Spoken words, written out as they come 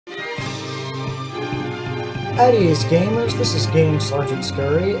Howdy's gamers, this is Game Sergeant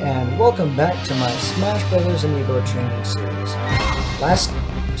Scurry, and welcome back to my Smash Brothers Amiibo training series. Last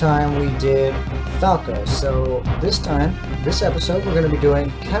time we did Falco, so this episode, we're going to be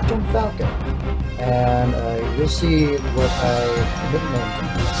doing Captain Falcon. And you'll see what I nicknamed him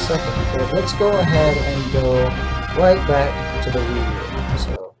in a second, but let's go ahead and go right back to the Wii U.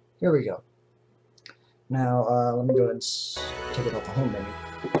 So, here we go. Now, let me go ahead and take it off the home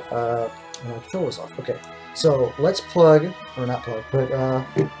menu. My controller's off. Okay, so let's plug, or not plug, but well,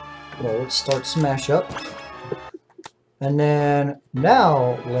 let's start Smash Up, and then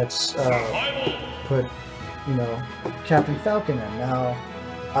now let's put, you know, Captain Falcon in. Now,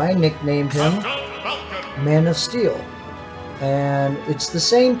 I nicknamed him MANofSTEEL, and it's the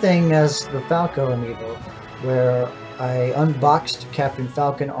same thing as the Falco amiibo, where I unboxed Captain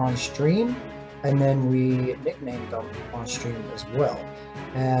Falcon on stream, and then we nicknamed them on stream as well.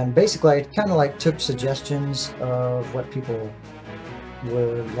 And basically, I kind of like took suggestions of what people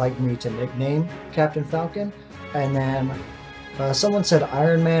would like me to nickname Captain Falcon, and then someone said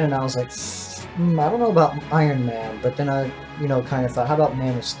Iron Man, and I was like, I don't know about Iron Man, but then I, you know, kind of thought, how about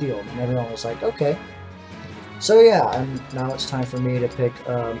MANofSTEEL? And everyone was like, okay. So yeah, and now it's time for me to pick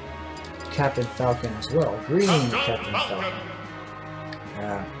Captain Falcon as well. Green Captain Falcon.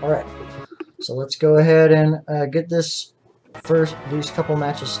 Yeah, alright. So let's go ahead and get these couple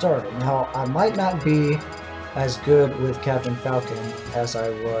matches started. Now, I might not be as good with Captain Falcon as I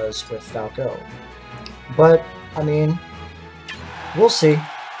was with Falco, but I mean, we'll see.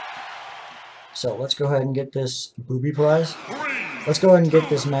 So let's go ahead and get this booby prize. Let's go ahead and get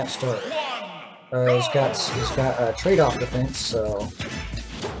this match started. He's got a trade-off defense, so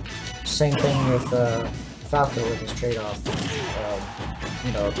same thing with Falco with his trade-off,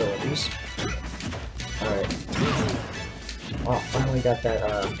 you know, abilities. All right. Oh, finally got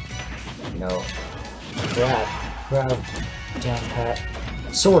that, you know, grab down pat.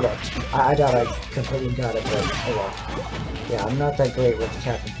 Sort of. I doubt I completely got it, but oh well. Yeah, I'm not that great with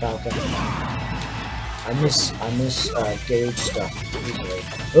Captain Falcon. I miss gauge stuff usually.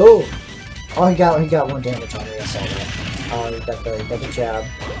 Oh! Oh, he got one damage on me, I saw that. Oh, he got the jab.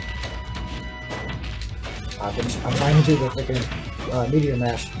 I'm trying to do the freaking meteor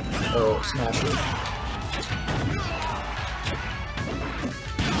mash, or smash.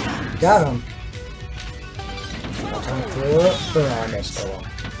 Got him. Time to throw it. Oh, I missed. Oh well.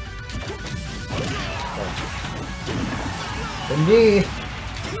 The knee.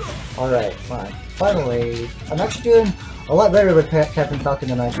 Alright, fine. Finally, I'm actually doing a lot better with Captain Falcon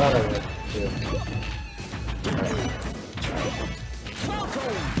than I thought I would do. Right.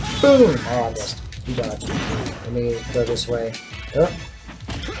 Boom! Oh, I missed. He dodged. Let me go this way.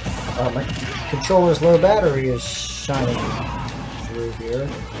 Oh, my controller's low battery is shining through here.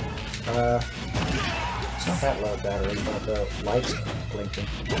 It's not that low battery, but the light's blinking.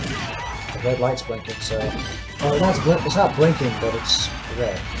 The red light's blinking, so... Oh, it's not blinking, but it's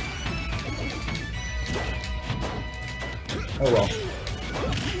red. Oh well.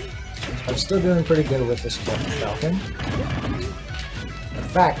 I'm still doing pretty good with this Captain Falcon. In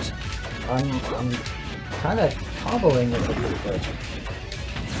fact, I'm kind of comboing with it pretty good.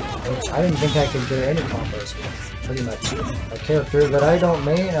 Which I didn't think I could do any combos with. Pretty much a character that I don't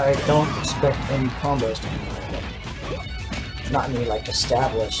main, I don't expect any combos to be. Not any like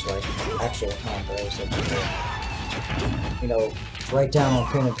established, like actual combos that people, you know, write down on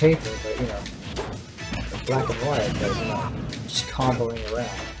pen and paper, but you know, black and white, but you know, just comboing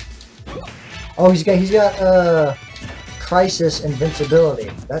around. Oh, he's got Crisis Invincibility.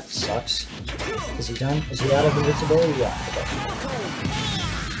 That sucks. Is he done? Is he out of invincibility? Yeah. Okay.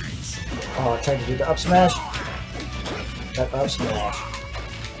 Oh, I tried to do the up smash. That up smash.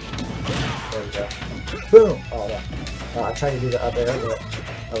 There we go. Boom! Oh, yeah. I tried to do the up air, but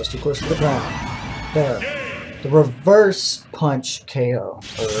I was too close to the ground. There. The reverse punch KO.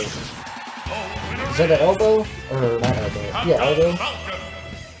 Or, is that an elbow? Or not elbow? Yeah, elbow.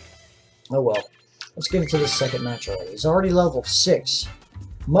 Oh well. Let's get into the second match already. He's already level 6.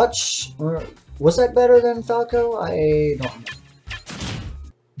 Much... was that better than Falco? I don't know.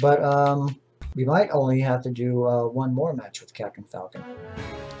 But, we might only have to do one more match with Captain Falcon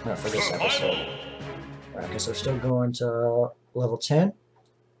for this episode. Alright, because we're still going to level 10.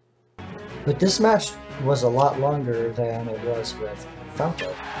 But this match was a lot longer than it was with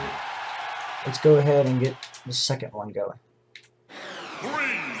Falco. Let's go ahead and get the second one going. 3,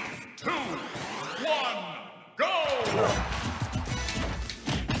 2, 1, go!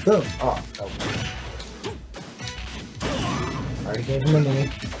 Boom! Oh, oh. Already gave him a knee.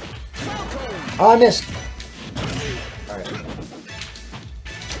 Oh, I missed! Alright.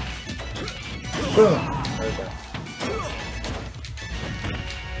 Boom! There we go.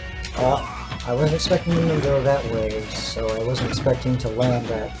 I wasn't expecting him to go that way, so I wasn't expecting to land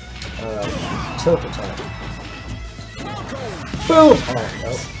that tilt attack. Boom! Oh,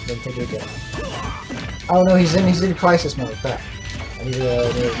 nope, didn't think he did. Oh no, he's in crisis mode. Crap. I need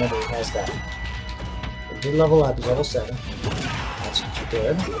to remember he has that. He did level up. He's level 7. That's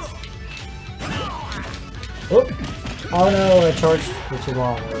good. Oop! Oh no, I charged for too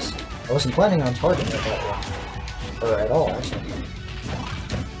long. I wasn't planning on charging it that long. Or at all, actually.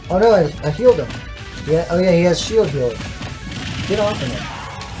 Oh no, I healed him. Yeah, oh yeah, he has shield healing. Get off of him.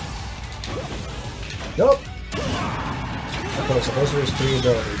 Nope. Okay, so those are his 3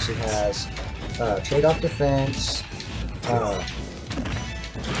 abilities. He has trade-off defense,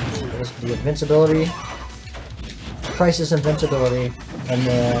 the invincibility, crisis invincibility, and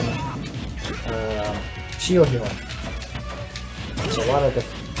then shield healing. So a lot of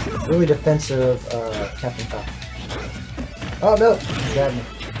really defensive Captain Falcon. Oh no! He grabbed me.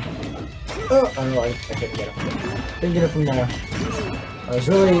 Oh no, I couldn't get him. Didn't get him from there. I was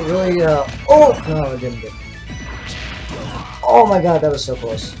really, oh no, I didn't get him. Oh my god, that was so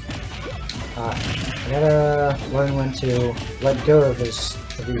close. I gotta learn when to let go of these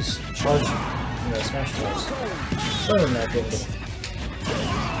charge, smash attacks. Oh no, I didn't get him.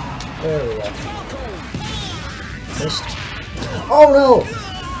 There we go. Missed. Oh no!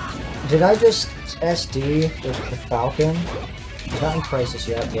 Did I just SD with the Falcon? It's not in crisis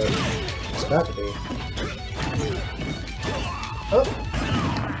yet, but it's about to be. Oh!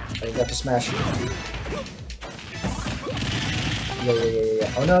 I got to smash it.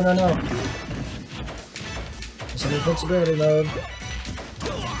 Yeah. Oh no. It's in invincibility mode.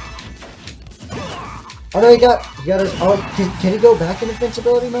 Oh no, he got his. Oh, can he go back in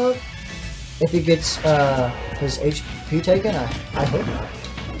invincibility mode? If he gets his HP taken? I hope not.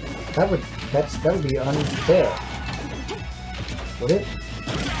 That would be unfair. Would it?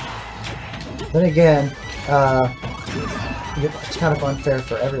 Then again, it's kind of unfair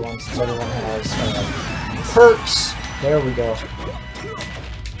for everyone since everyone has perks. There we go.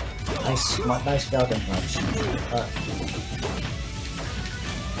 Nice Falcon punch.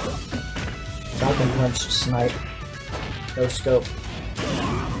 Falcon punch, snipe, no scope.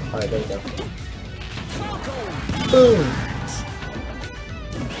 Alright, there we go. Boom!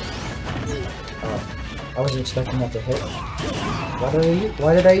 I wasn't expecting that to hit.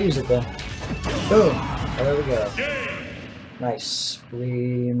 Why did I use it then? Boom! There we go. Nice.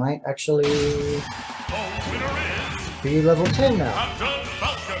 We might actually be level 10 now.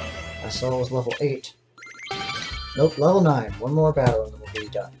 I saw it was level 8. Nope, level 9. One more battle and then we'll be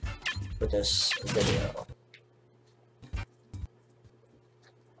done with this video.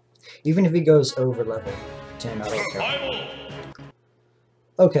 Even if he goes over level 10, I don't care.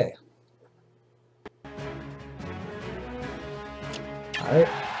 Okay. Alright,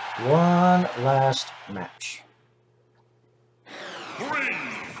 one last match. 3,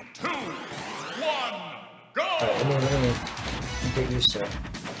 2, 1, go! Alright, let me get used to it.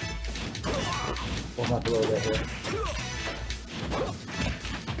 Hold my blow right here.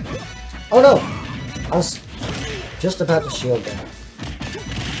 Oh no! I was just about to shield them.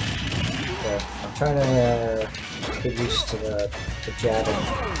 Okay, I'm trying to get used to the jabbing,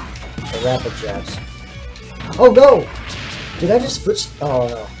 the rapid jabs. Oh no! Did I just oh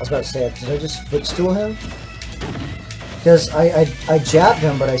no, I was about to say, did I just footstool him? Because I jabbed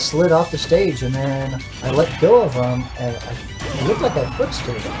him, but I slid off the stage, and then I let go of him, and it looked like I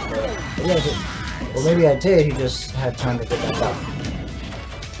footstooled him. Maybe I did. Well, maybe I did, he just had time to get back up.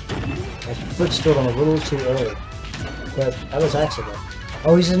 I footstooled him a little too early. But that was accident.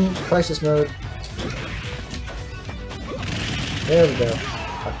 Oh, he's in crisis mode. There we go.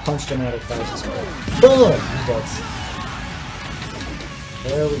 I punched him out of crisis mode. Boom! He's dead.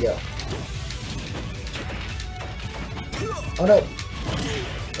 There we go. Oh no!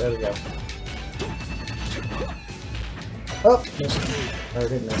 There we go. Oh! Missed. Or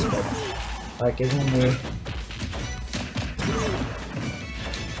didn't miss, but... Alright, give him me.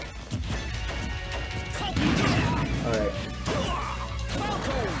 Alright.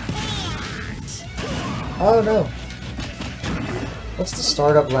 Oh no! What's the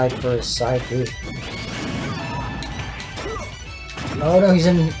startup lag for his side B? Oh no, he's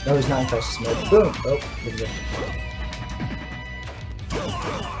in. No, he's not in crisis mode. Boom! Oh, good job.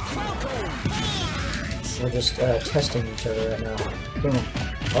 We're just testing each other right now. Boom.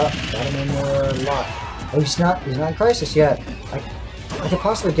 Oh, got him in the lock. Oh, he's not in crisis yet. I could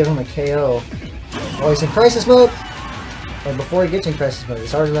possibly give him a KO. Oh, he's in crisis mode! Or before he gets in crisis mode,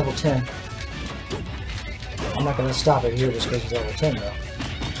 he's already level 10. I'm not gonna stop it here just because he's level 10 though.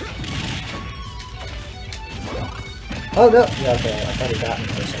 Oh no! Yeah, okay, I thought he got me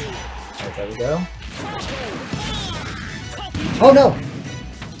for a second. Alright, there we go. Oh no!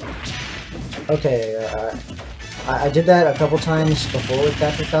 Okay, I did that a couple times before with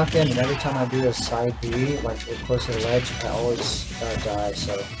Captain Falcon, and every time I do a side B, like close to the ledge, I always die,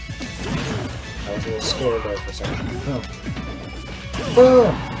 so I was a little scared there for a second. Boom.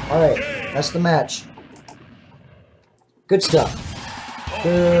 Boom! Alright, that's the match. Good stuff.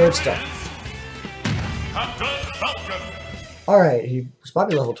 Good stuff. Alright, he was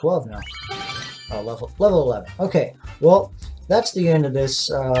probably level 12 now. Oh, level 11. Okay, well, that's the end of this.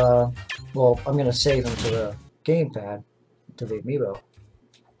 Well, I'm going to save him to the gamepad, to the Amiibo.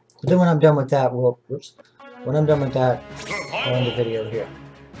 But then when I'm done with that, when I'm done with that, I'll end the video here.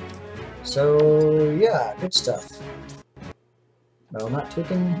 So, yeah, good stuff. No, I'm not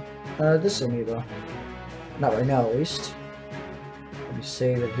taking this Amiibo. Not right now, at least. Let me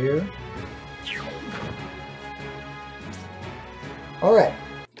save it here. Alright.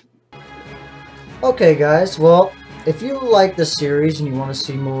 Okay, guys, well, if you like this series and you want to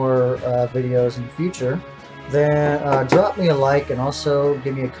see more videos in the future, then drop me a like and also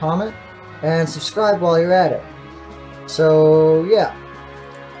give me a comment and subscribe while you're at it. So, yeah,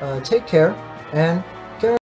 take care and